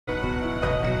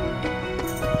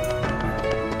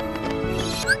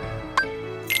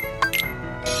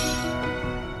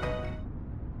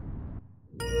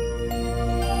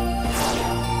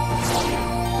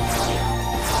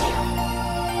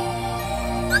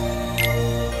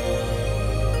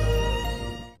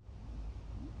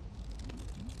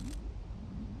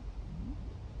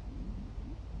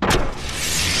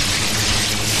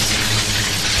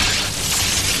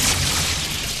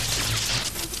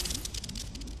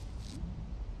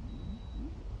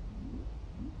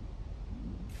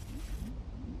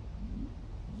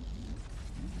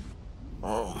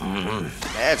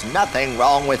There's nothing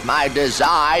wrong with my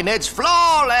design. It's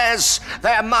flawless.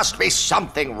 There must be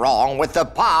something wrong with the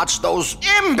parts those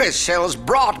imbeciles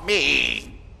brought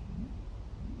me.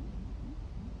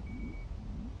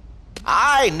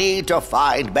 I need to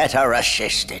find better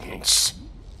assistants.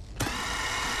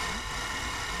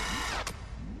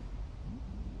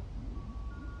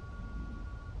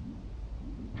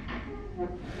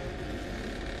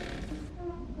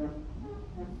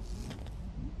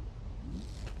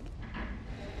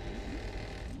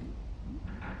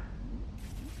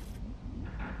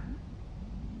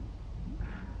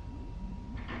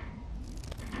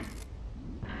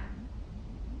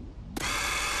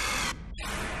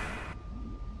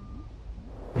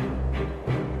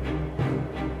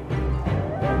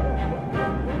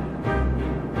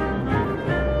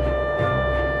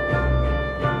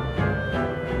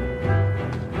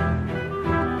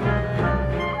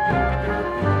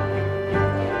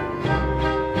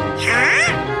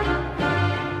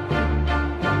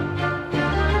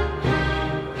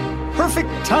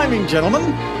 Perfect timing, gentlemen.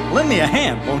 Lend me a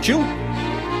hand, won't you?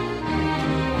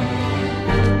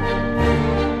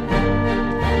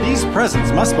 These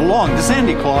presents must belong to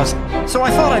Sandy Claus, so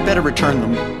I thought I'd better return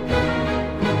them.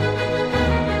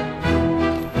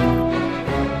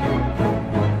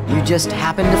 You just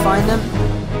happened to find them?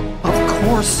 Of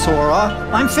course, Sora.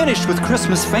 I'm finished with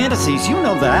Christmas fantasies, you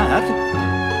know that.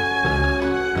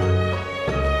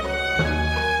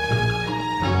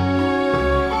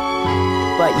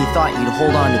 But you thought you'd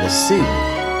hold on to the suit.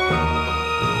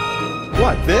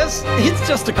 What, this? It's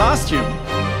just a costume.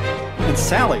 And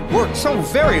Sally worked so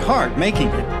very hard making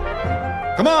it.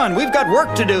 Come on, we've got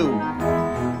work to do.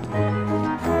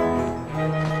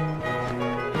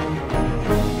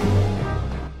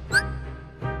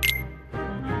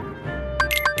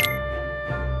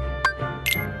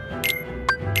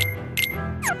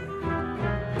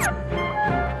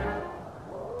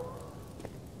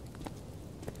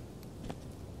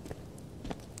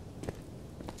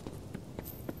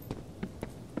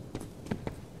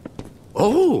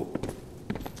 Oh!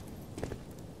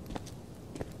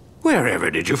 Wherever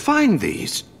did you find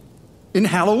these? In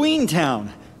Halloween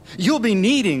Town. You'll be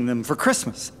needing them for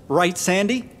Christmas, right,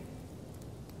 Sandy?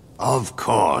 Of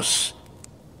course.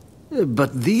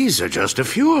 But these are just a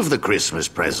few of the Christmas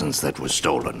presents that were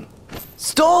stolen.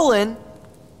 Stolen?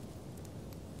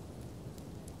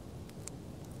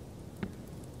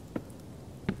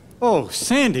 Oh,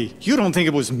 Sandy, you don't think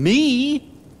it was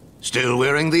me? Still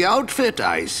wearing the outfit,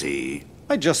 I see.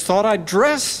 I just thought I'd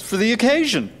dress for the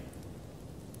occasion.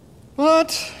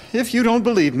 But if you don't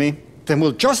believe me, then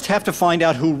we'll just have to find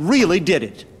out who really did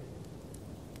it.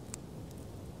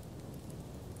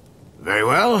 Very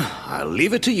well, I'll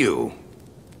leave it to you.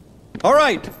 All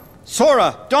right,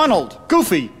 Sora, Donald,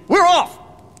 Goofy, we're off!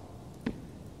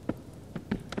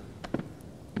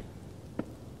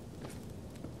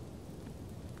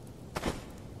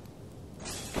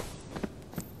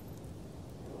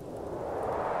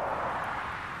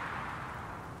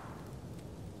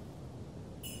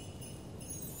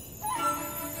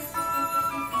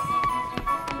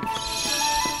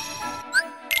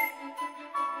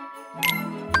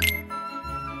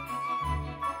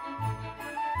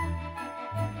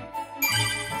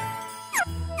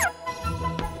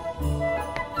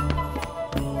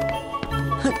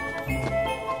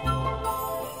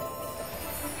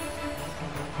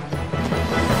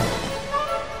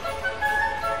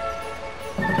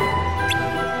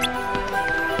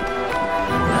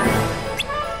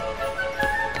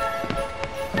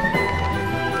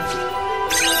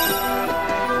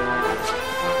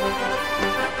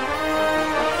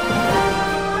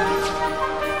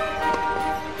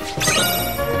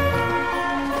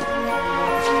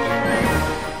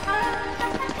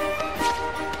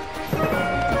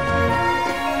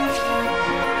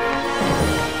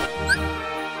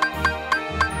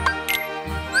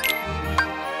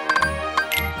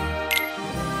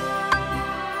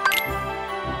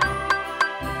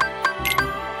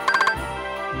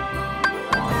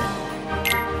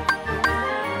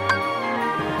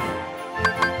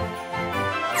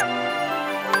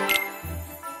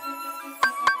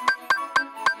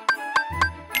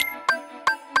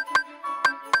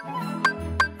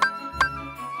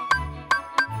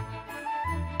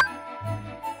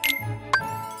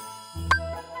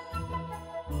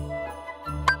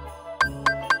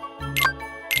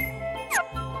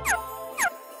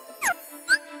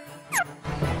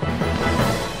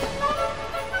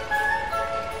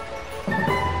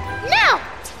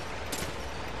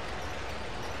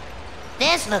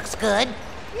 This looks good.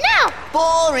 No!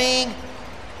 Boring.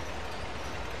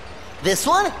 This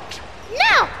one?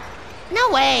 No! No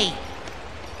way.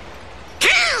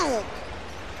 Now!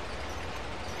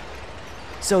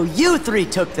 So you three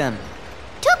took them.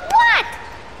 Took what?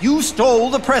 You stole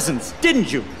the presents,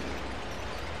 didn't you?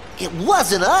 It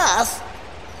wasn't us.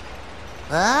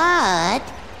 But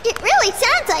it really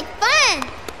sounds like fun.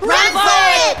 Run for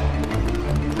it!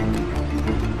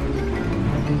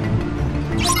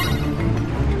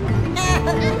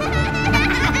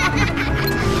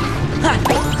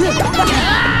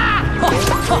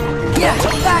 Yeah,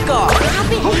 back off!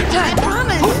 I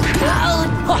promise.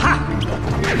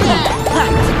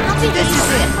 This is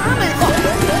it!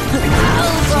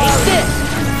 Take this! This is it!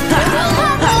 Back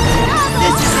off!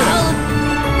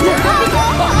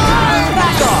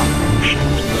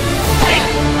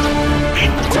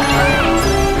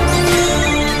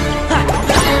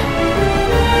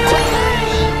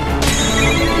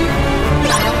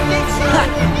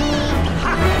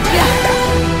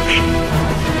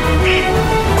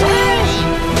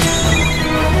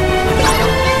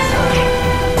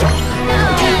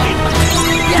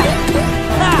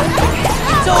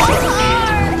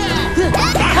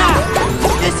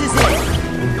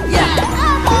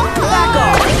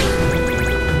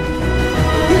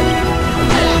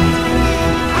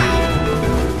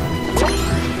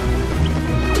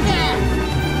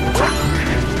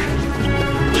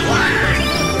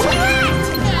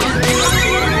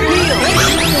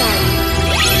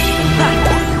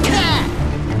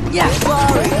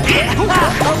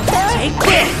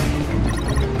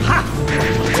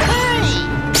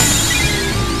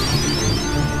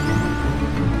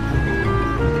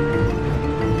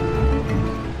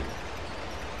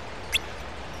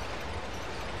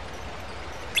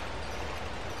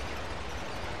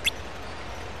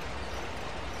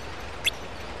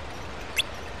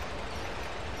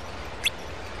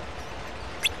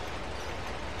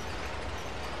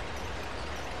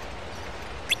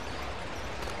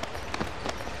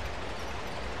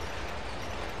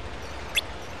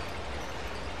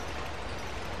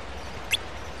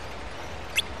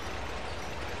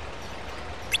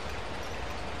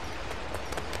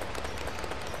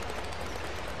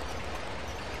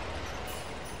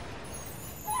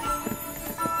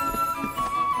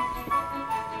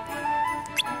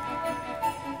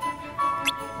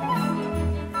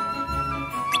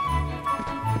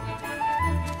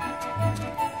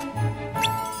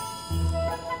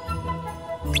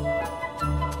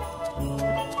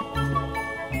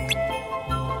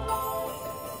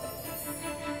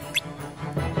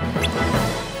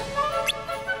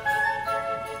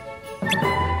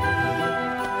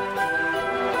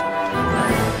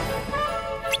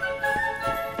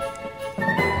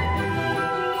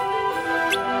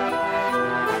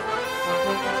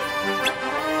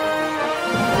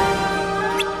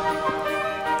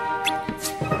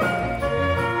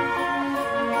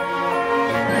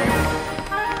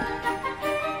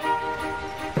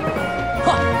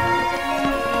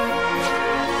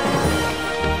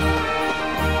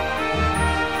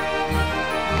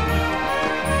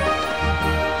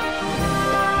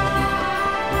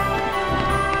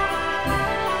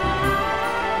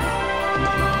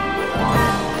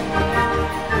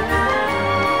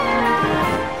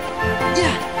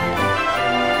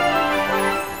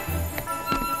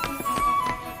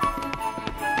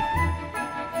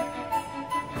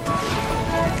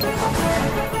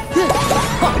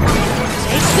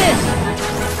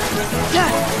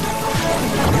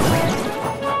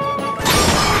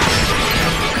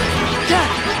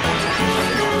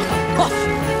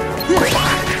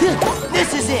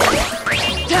 This is it!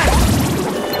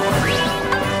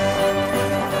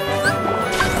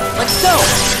 Like so!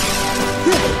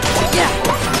 Yeah!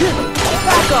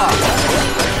 Back off!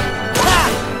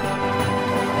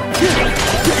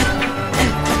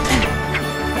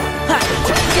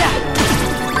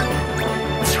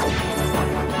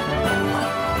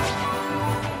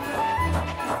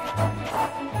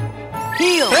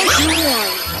 Heal! Thank you!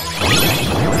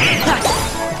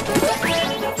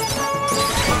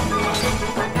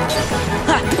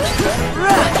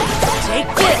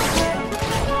 Take this!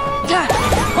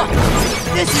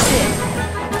 This is it!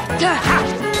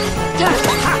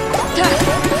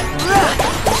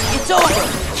 It's over!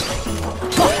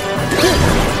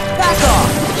 Back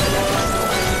off!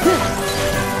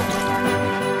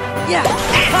 Yeah!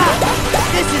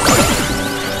 This is it!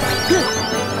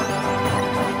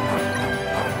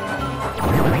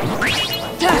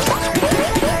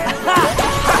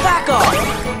 Back off!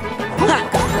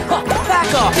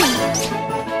 Back off!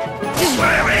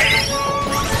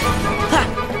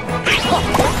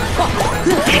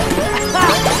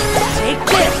 Take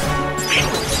this!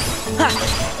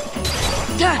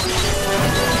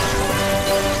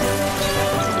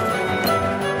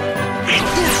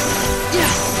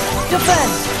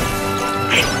 Defense!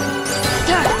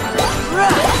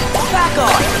 Back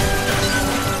off!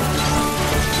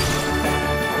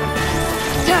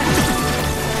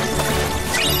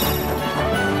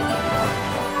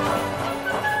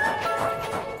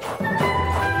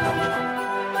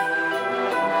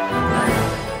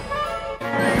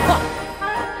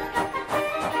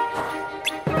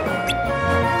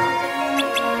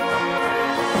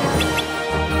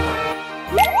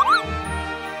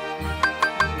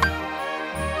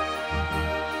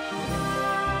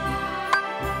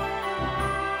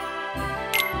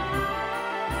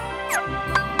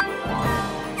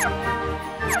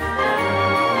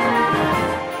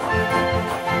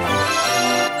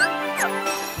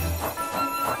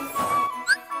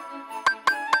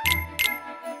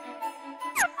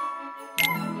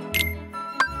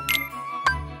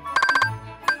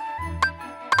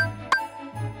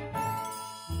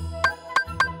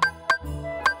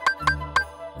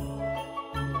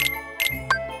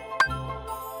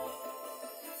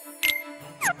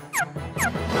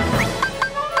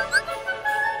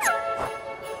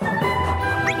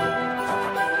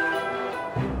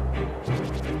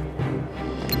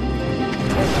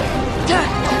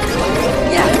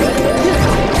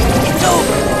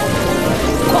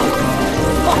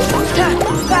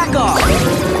 Back off!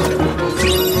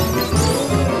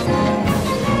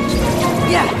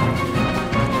 Yeah!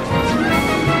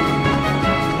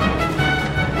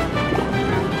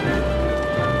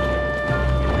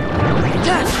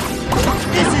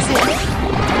 This is it!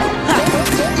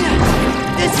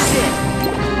 This is it!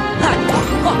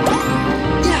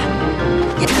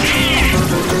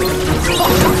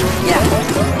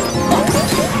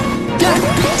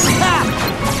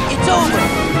 It's over!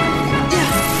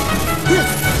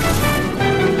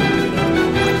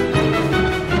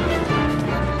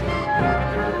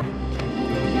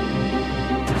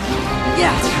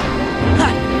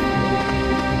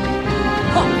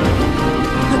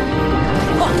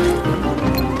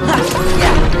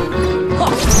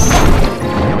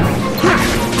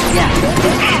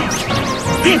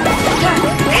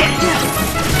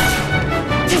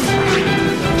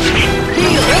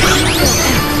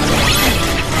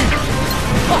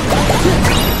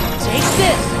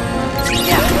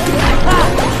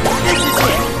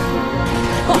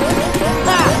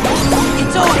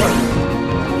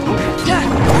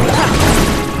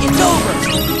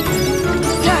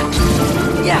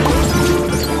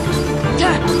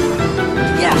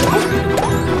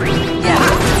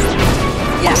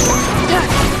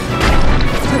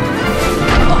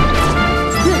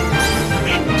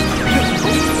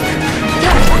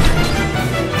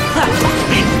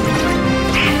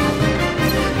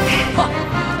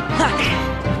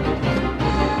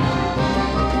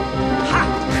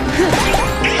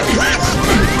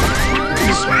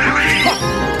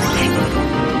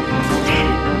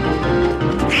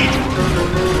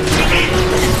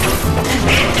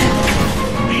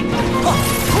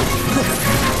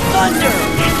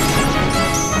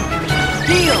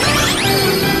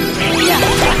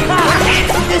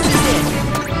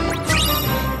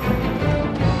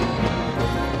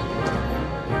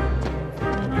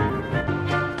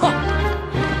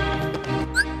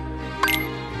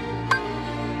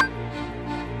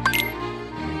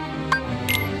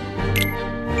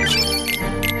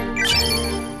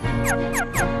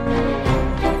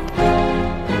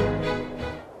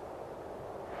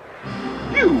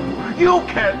 You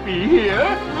can't be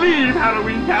here! Leave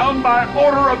Halloween Town by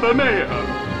order of the mayor!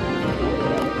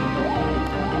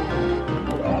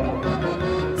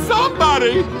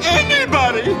 Somebody!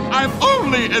 Anybody! I'm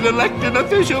only an elected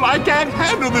official! I can't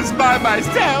handle this by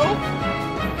myself!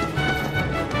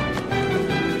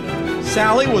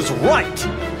 Sally was right!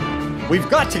 We've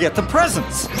got to get the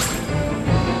presents!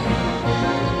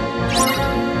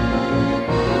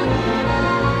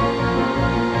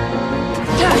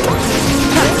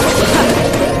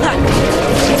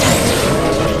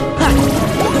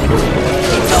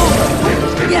 It's over!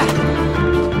 Yeah!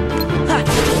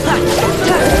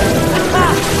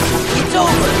 It's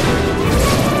over!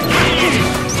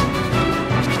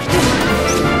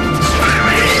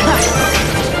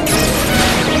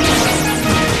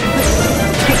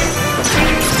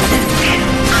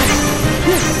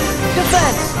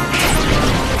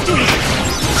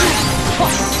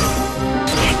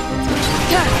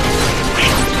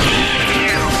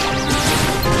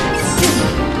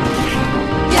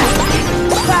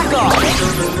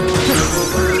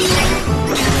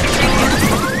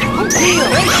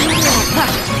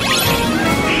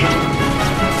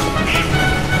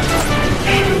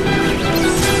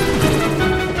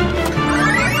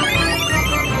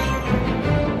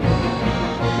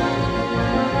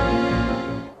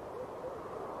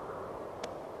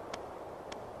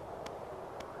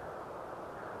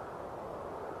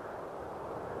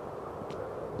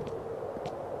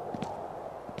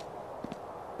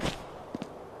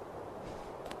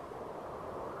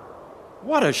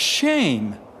 What a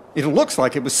shame. It looks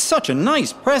like it was such a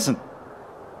nice present.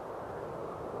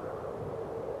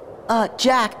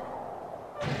 Jack.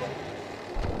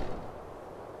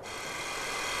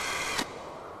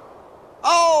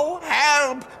 Oh,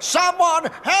 help! Someone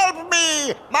help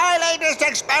me! My latest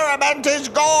experiment is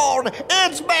gone!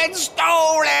 It's been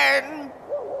stolen!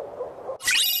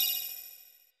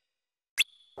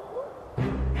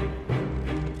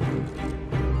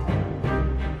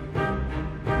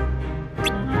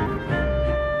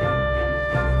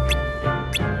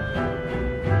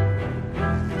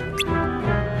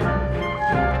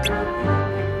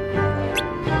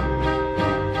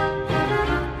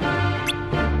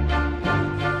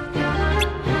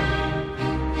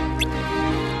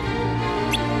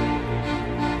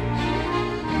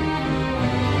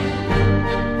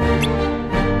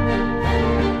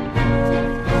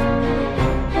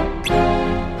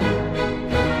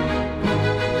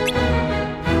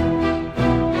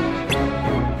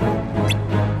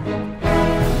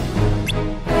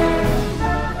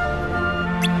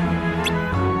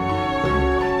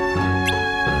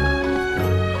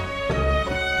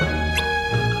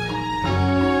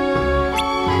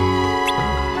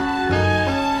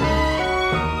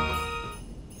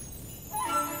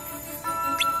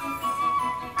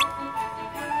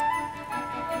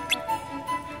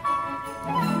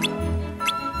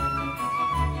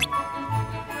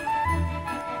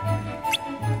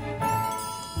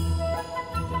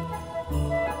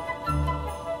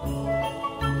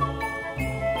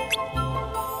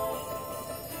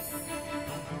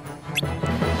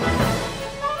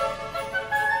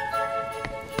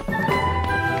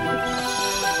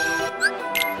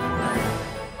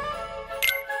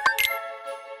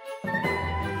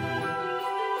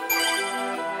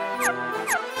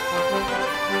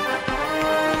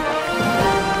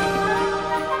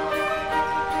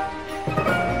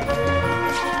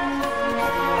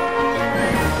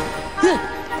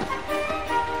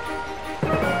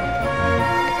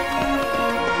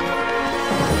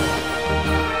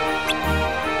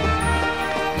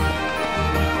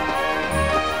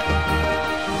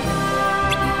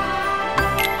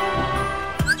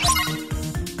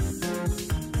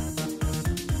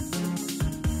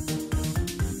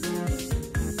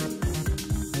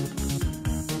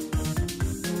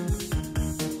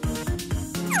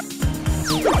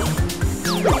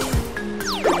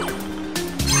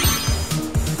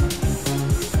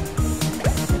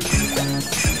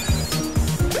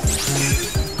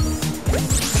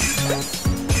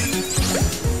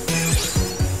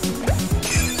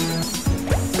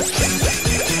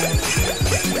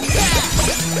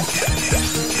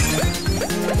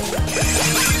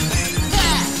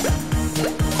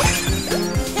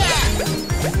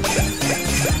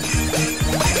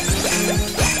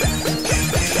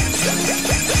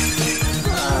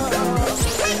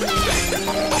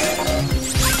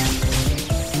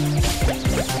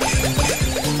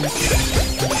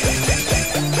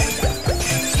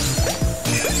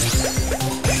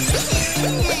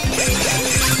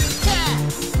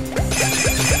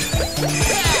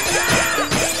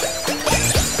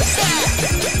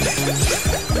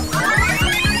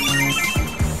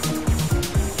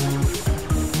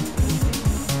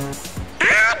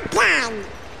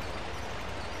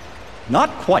 Not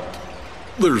quite.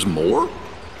 There's more?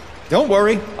 Don't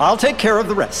worry, I'll take care of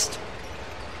the rest.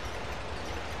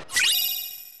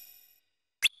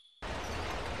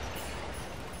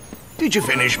 Did you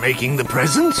finish making the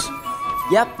presents?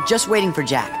 Yep, just waiting for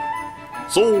Jack.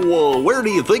 So, where do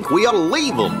you think we ought to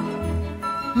leave them?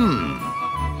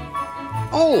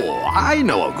 Oh, I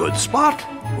know a good spot.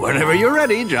 Whenever you're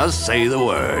ready, just say the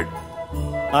word.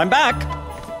 I'm back.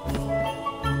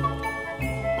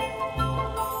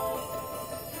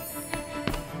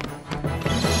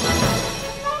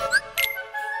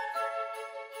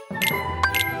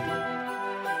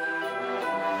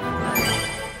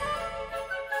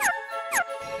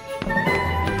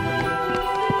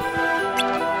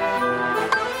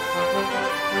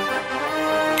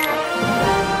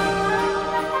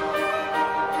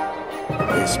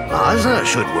 This plaza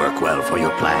should work well for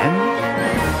your plan.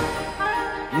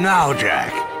 Now,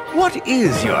 Jack, what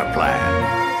is your plan?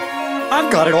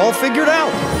 I've got it all figured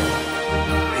out.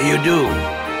 You do?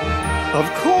 Of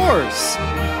course.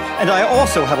 And I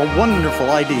also have a wonderful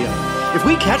idea. If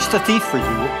we catch the thief for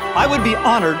you, I would be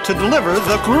honored to deliver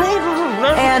the...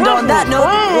 And on that note,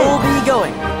 we'll be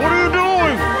going. What are you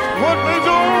doing? Let me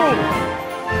go!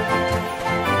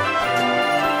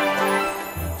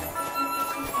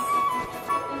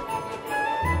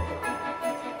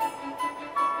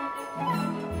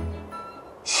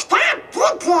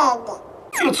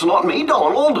 It's not me,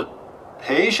 Donald.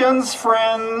 Patience,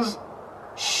 friends.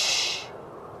 Shh.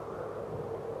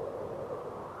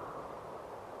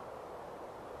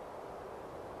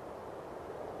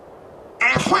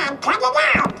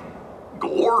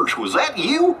 Gorge, was that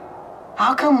you?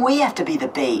 How come we have to be the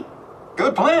bait?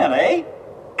 Good plan, eh?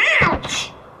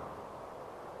 Ouch!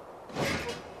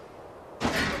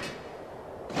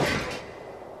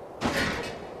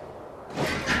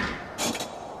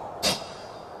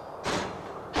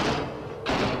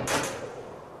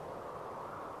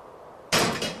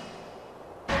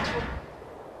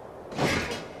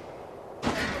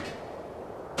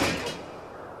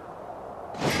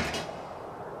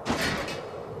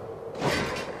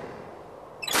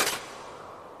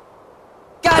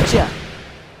 Gotcha!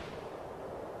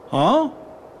 Huh?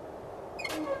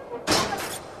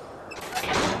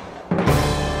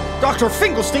 Dr.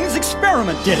 Finkelstein's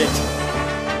experiment did it!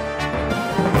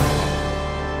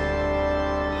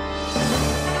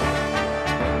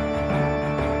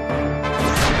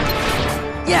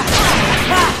 Yeah!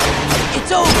 Ha!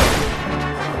 It's over!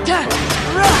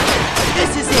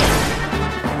 This is it!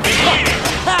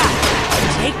 Ha!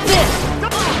 Take this!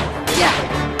 Yeah!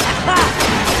 Ha!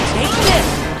 Take this!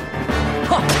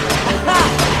 Ha!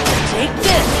 Take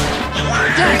this!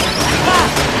 Ha!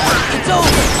 It's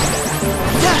over!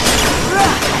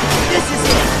 This is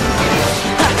it!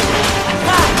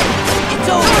 Ha! It's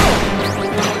over!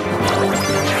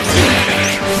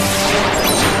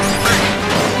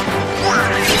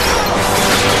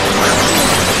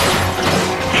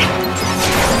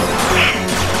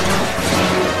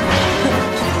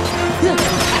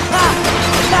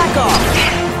 Back off!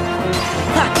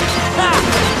 Ha! Ha!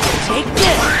 Take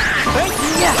this! Thank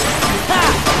you! Yeah! Ha!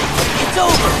 It's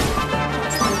over!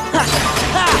 Ha!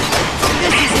 Ha!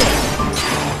 This is it!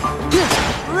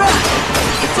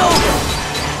 It's over!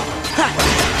 Ha!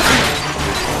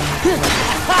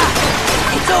 Ha!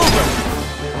 It's over!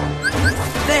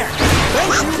 There!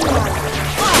 Thank you!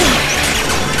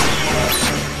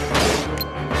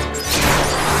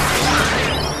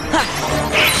 Ha!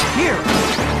 Here!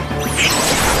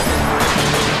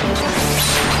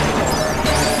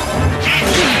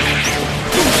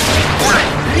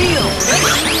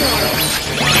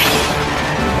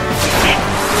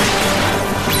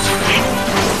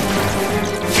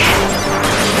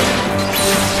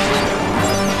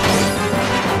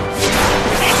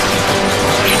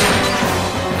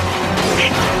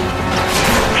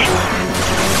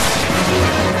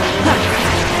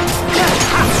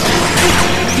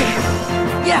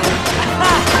 Yeah! Ha!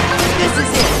 This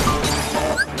is it!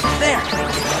 There!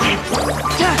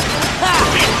 Ha!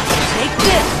 Take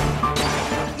this!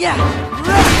 Yeah!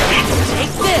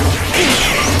 Take this!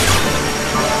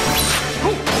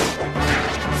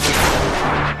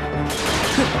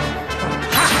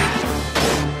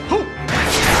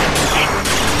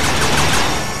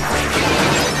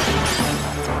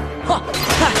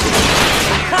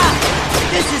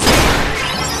 This is it!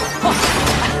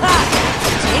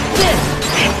 Take this!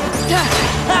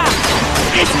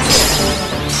 This is it!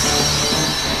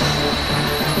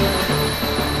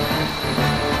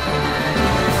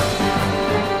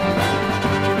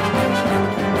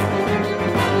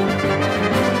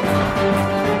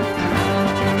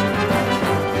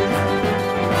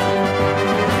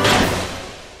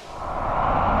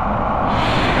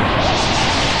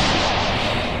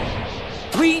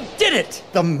 We did it!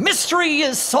 The mystery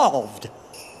is solved!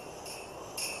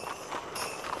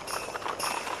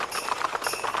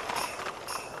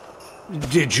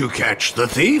 Did you catch the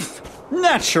thief?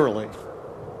 Naturally.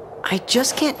 I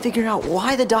just can't figure out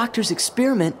why the doctor's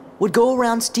experiment would go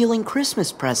around stealing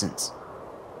Christmas presents.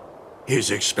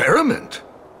 His experiment?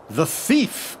 The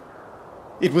thief.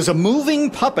 It was a moving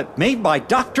puppet made by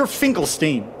Dr.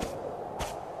 Finkelstein.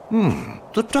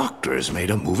 The doctor's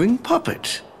made a moving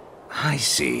puppet. I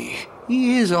see.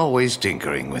 He is always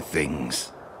tinkering with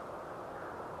things.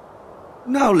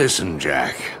 Now listen,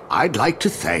 Jack. I'd like to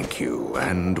thank you,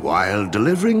 and while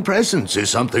delivering presents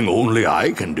is something only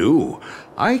I can do,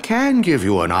 I can give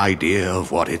you an idea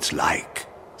of what it's like.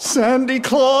 Sandy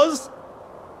Claus?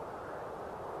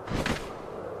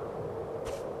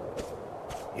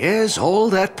 Yes, all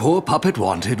that poor puppet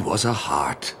wanted was a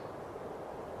heart.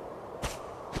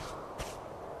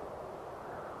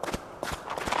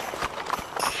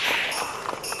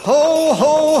 Ho,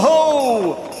 ho,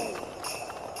 ho!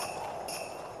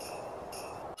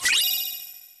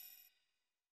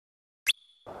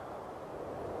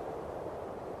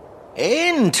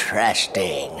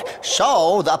 Interesting.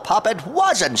 So the puppet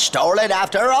wasn't stolen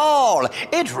after all.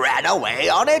 It ran away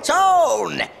on its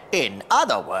own. In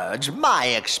other words, my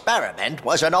experiment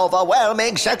was an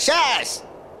overwhelming success.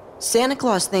 Santa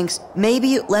Claus thinks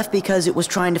maybe it left because it was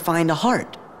trying to find a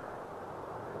heart.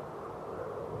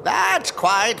 That's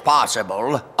quite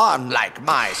possible. Unlike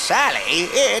my Sally,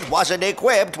 it wasn't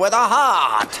equipped with a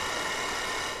heart.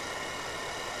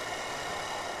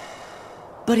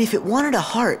 But if it wanted a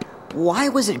heart, why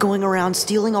was it going around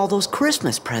stealing all those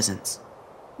Christmas presents?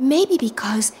 Maybe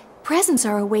because presents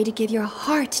are a way to give your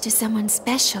heart to someone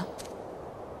special.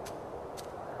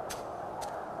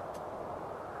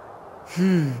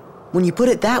 When you put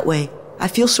it that way, I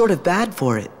feel sort of bad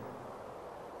for it.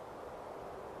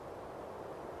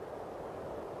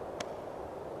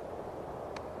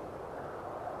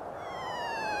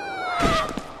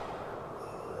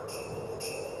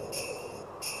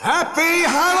 Happy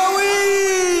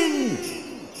Halloween!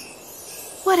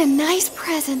 What a nice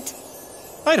present.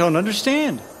 I don't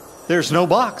understand. There's no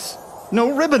box,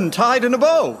 no ribbon tied in a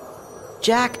bow.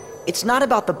 Jack, it's not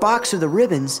about the box or the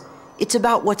ribbons. It's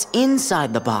about what's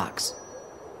inside the box.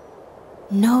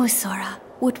 No, Sora.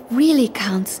 What really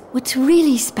counts, what's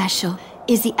really special,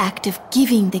 is the act of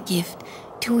giving the gift,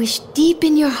 to wish deep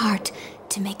in your heart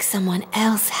to make someone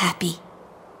else happy.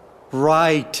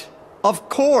 Right. Of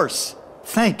course.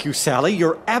 Thank you, Sally.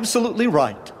 You're absolutely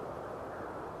right.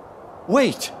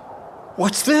 Wait.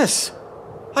 What's this?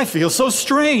 I feel so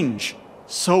strange.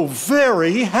 So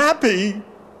very happy.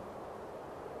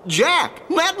 Jack,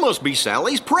 that must be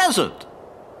Sally's present.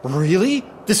 Really?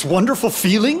 This wonderful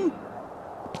feeling?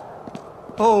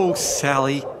 Oh,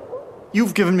 Sally.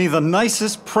 You've given me the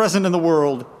nicest present in the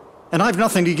world, and I've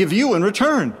nothing to give you in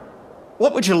return.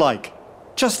 What would you like?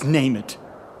 Just name it.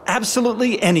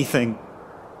 Absolutely anything.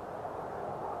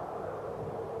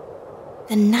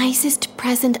 The nicest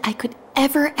present I could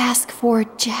ever ask for,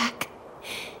 Jack,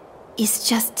 is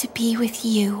just to be with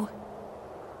you.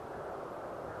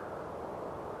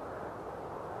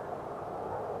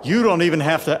 You don't even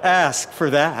have to ask for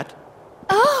that.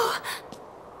 Oh!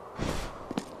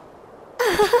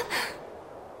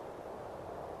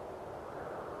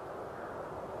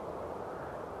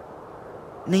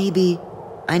 Maybe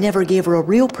I never gave her a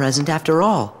real present after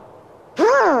all.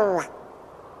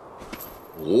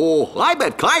 Oh, I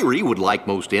bet Kyrie would like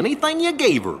most anything you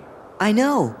gave her. I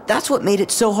know. That's what made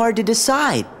it so hard to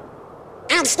decide.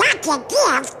 It's not your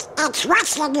gift, it's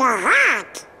what's in your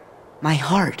heart. My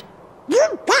heart.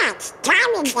 You bet.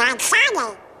 Diamond's outside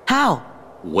it. How?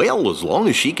 Well, as long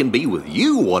as she can be with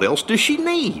you, what else does she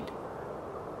need?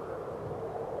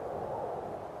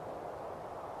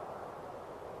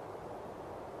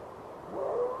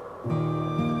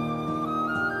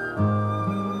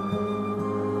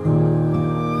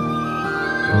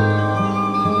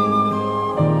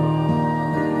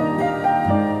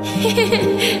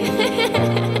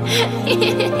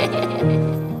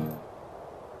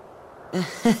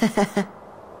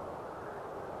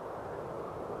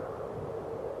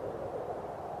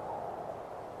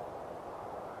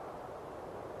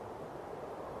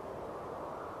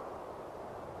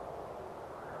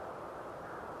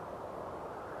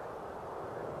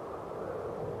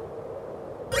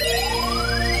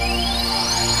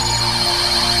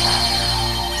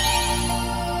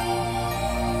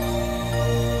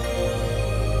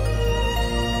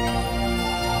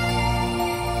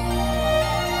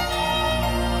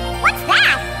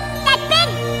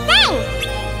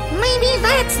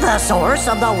 That's the source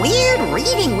of the weird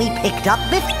reading we picked up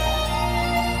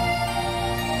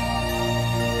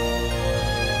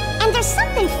And there's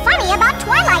something funny about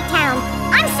Twilight Town.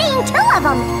 I'm seeing 2 of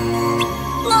them.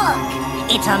 Look,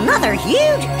 it's another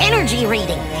huge energy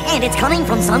reading, and it's coming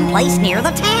from someplace near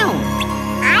the town.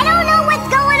 I don't know what's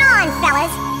going on,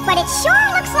 fellas, but it sure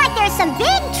looks like there's some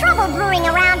big trouble brewing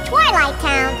around Twilight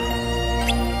Town.